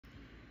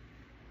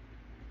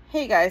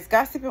Hey guys,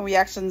 gossip and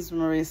reactions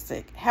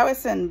humoristic.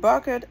 Harrison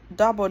Butker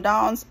double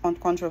downs on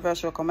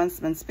controversial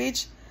commencement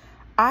speech.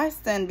 I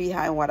stand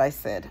behind what I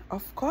said.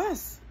 Of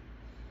course.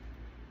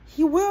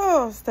 He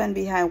will stand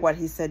behind what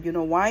he said. You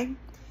know why?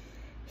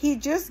 He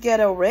just get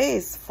a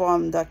raise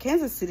from the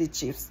Kansas City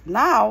Chiefs.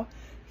 Now,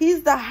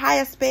 he's the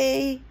highest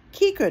paid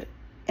kicker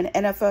in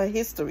NFL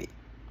history.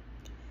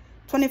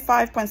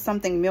 25 point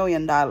something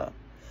million dollar.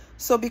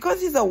 So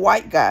because he's a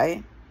white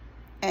guy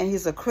and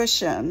he's a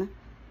Christian,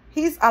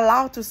 he's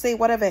allowed to say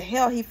whatever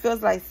hell he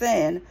feels like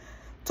saying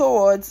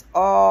towards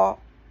or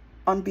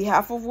on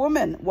behalf of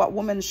women, what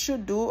women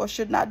should do or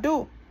should not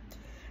do.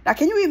 Now,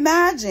 can you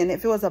imagine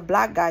if it was a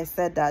black guy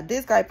said that?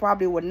 This guy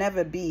probably would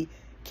never be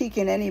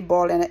kicking any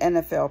ball in the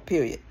NFL,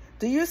 period.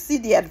 Do you see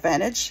the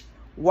advantage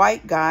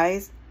white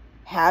guys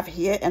have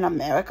here in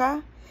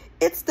America?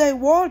 It's the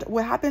world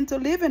we happen to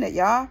live in it,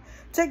 y'all.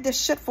 Take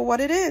this shit for what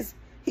it is.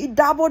 He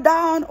doubled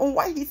down on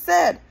what he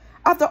said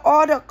after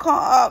all the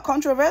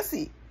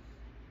controversy.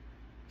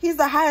 He's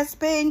the highest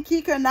paying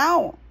kicker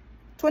now.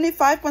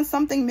 25 point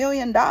something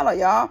million dollar,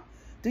 y'all.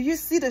 Do you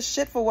see the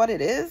shit for what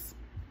it is?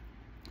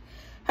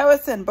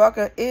 Harrison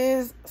Butker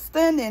is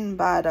standing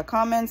by the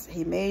comments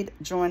he made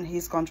during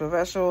his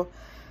controversial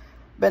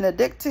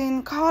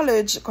Benedictine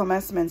College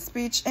commencement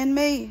speech in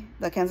May.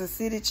 The Kansas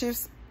City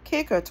Chiefs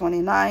kicker,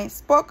 29,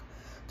 spoke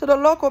to the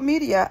local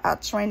media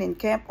at training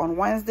camp on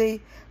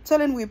Wednesday,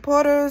 telling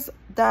reporters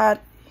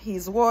that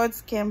his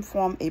words came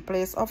from a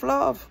place of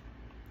love.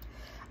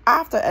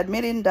 After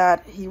admitting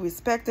that he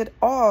respected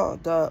all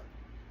the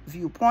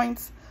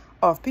viewpoints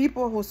of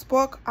people who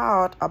spoke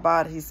out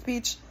about his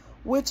speech,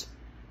 which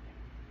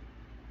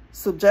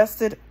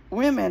suggested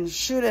women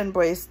should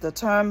embrace the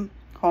term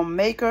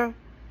homemaker,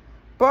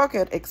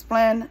 Butker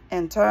explained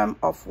in terms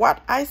of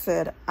what I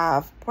said.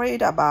 I've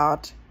prayed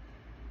about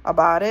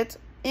it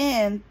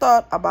and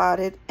thought about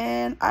it,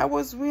 and I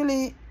was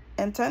really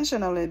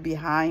intentionally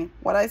behind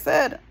what I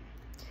said.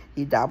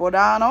 He doubled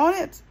down on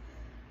it.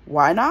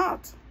 Why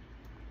not?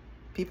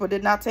 People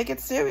did not take it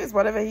serious,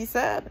 whatever he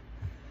said.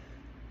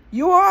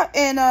 You are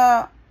in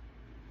a,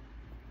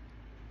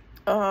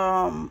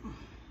 oh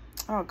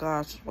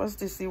gosh, what's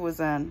this he was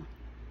in?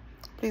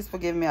 Please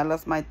forgive me, I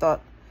lost my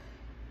thought.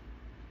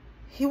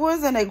 He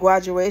was in a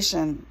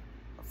graduation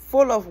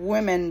full of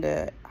women,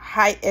 the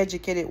high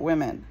educated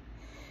women.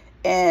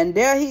 And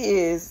there he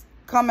is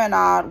coming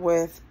out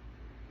with,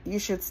 you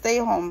should stay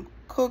home,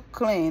 cook,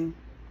 clean.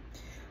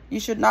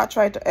 You should not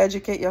try to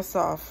educate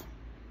yourself.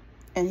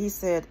 And he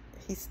said,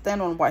 he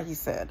stand on what he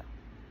said.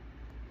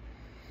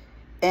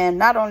 And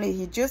not only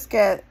he just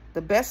get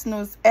the best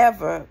news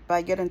ever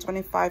by getting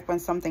 25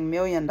 point something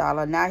million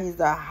dollar, now he's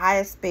the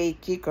highest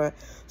paid kicker.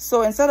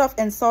 So instead of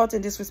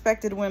insulting,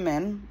 disrespected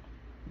women,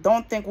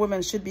 don't think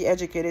women should be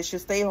educated,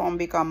 should stay home,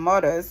 become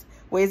mothers,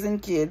 raising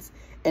kids,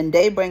 and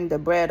they bring the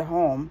bread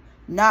home.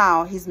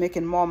 Now he's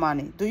making more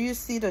money. Do you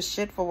see the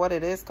shit for what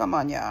it is? Come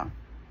on, y'all.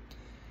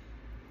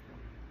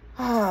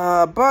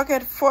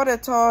 Butker further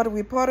told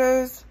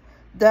reporters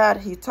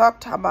that he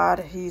talked about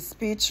his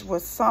speech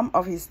with some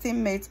of his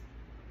teammates,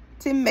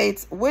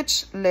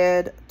 which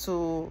led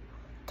to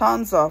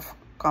tons of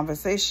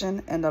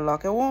conversation in the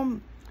locker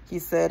room. He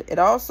said it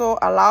also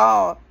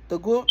allowed the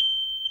group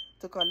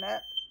to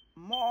connect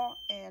more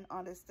and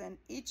understand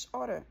each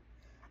other.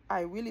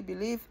 I really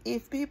believe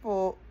if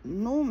people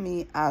knew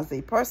me as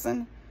a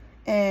person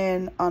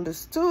and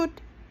understood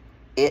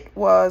it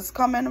was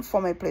coming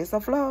from a place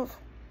of love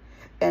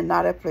and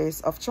not a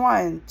place of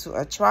trying to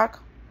attract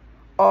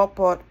or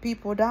put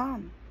people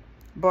down.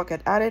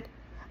 Butker added,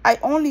 I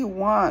only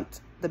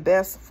want the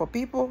best for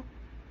people.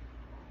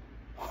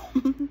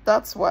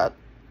 That's what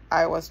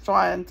I was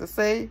trying to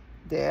say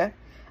there.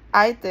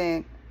 I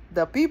think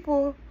the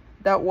people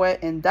that were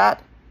in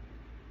that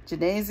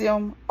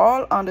gymnasium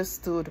all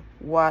understood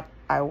what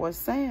I was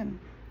saying.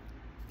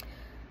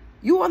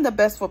 You want the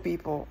best for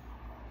people.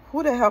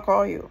 Who the heck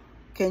are you?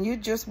 Can you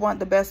just want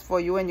the best for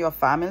you and your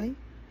family?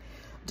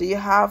 Do you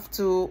have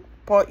to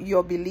put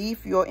your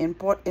belief, your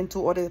input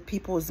into other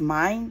people's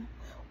mind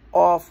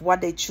of what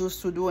they choose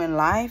to do in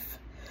life?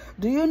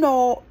 Do you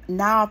know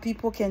now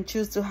people can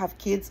choose to have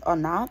kids or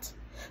not?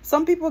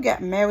 Some people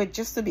get married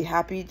just to be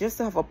happy, just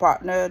to have a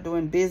partner,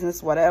 doing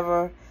business,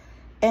 whatever.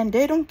 And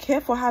they don't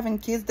care for having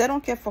kids. They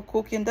don't care for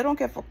cooking. They don't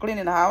care for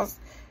cleaning the house.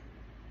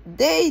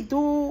 They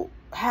do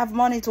have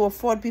money to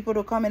afford people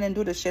to come in and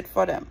do the shit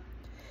for them.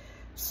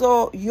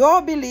 So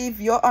your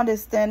belief, your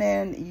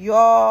understanding,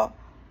 your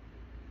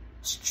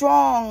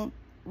strong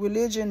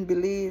religion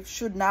belief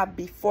should not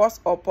be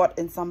forced or put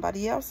in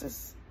somebody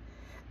else's.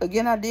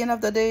 Again, at the end of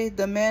the day,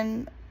 the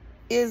man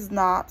is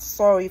not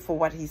sorry for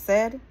what he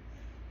said.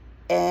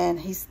 And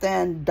he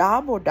stand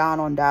double down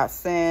on that,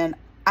 saying,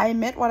 I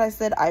meant what I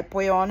said. I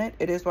pray on it.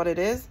 It is what it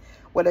is.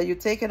 Whether you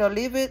take it or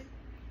leave it,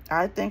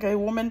 I think a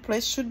woman's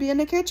place should be in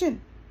the kitchen.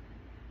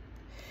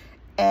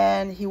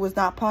 And he was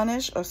not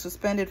punished or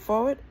suspended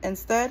for it.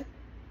 Instead,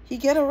 he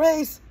get a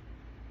raise.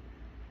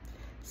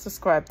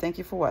 Subscribe. Thank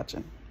you for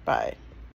watching. Bye.